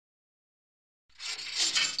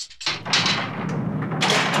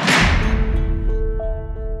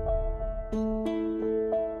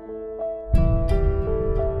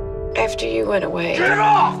After you went away, Get it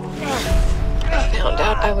off! I found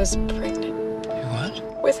out I was pregnant. You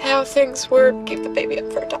what? With how things were, gave the baby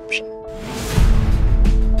up for adoption.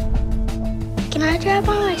 Can I drive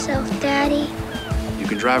by myself, Daddy? You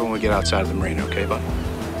can drive when we get outside of the marina, okay, bud?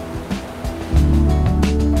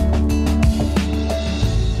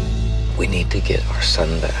 We need to get our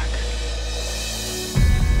son back.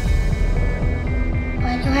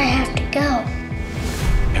 Why do I have to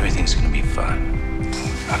go? Everything's gonna be fine.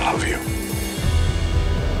 I love you.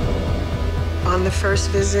 On the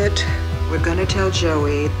first visit, we're gonna tell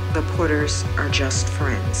Joey the Porters are just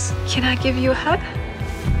friends. Can I give you a hug?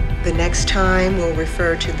 The next time, we'll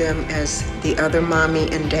refer to them as the other mommy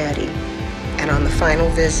and daddy. And on the final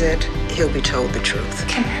visit, he'll be told the truth.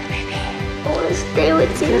 Come on, baby. I want to stay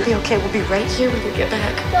with you. It'll be okay. We'll be right here when you get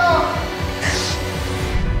back. No.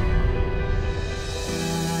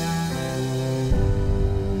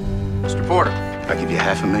 Mr. Porter, I'll give you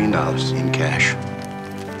 $500,000 in cash.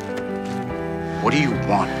 What do you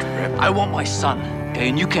want, Rip? I want my son, okay?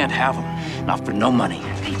 And you can't have him. Not for no money.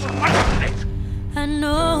 I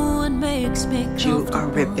know it makes me You are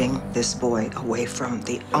ripping this boy away from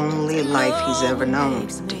the only life he's ever known.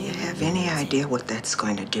 Do you have any idea what that's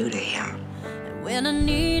going to do to him? when I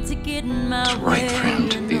need to get in my It's right for him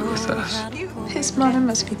to be with us. His mother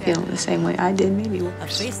must be feeling the same way I did, maybe I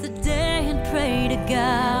worse. face the day and pray to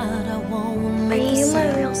God I won't Are make you a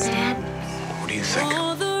my real sense. dad? What do you think?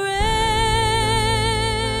 For the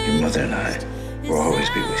rest Your mother and I will always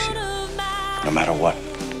be with you, no matter what.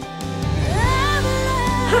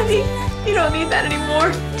 Honey, you don't need that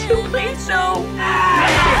anymore. Too please, no.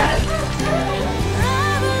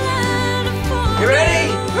 You ready?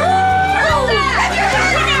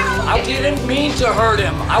 I didn't mean to hurt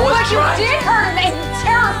him. I was trying. You did hurt him and you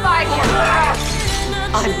terrified him.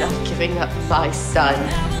 I'm not giving up my son.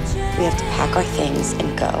 We have to pack our things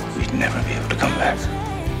and go. We'd never be able to come back.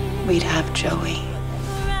 We'd have Joey.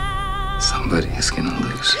 Somebody is gonna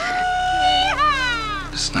lose.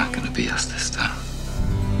 It's not gonna be us this time.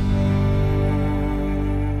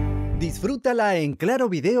 Disfrútala en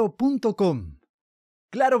clarovideo.com.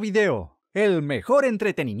 Claro Video, el mejor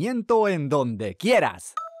entretenimiento en donde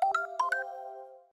quieras.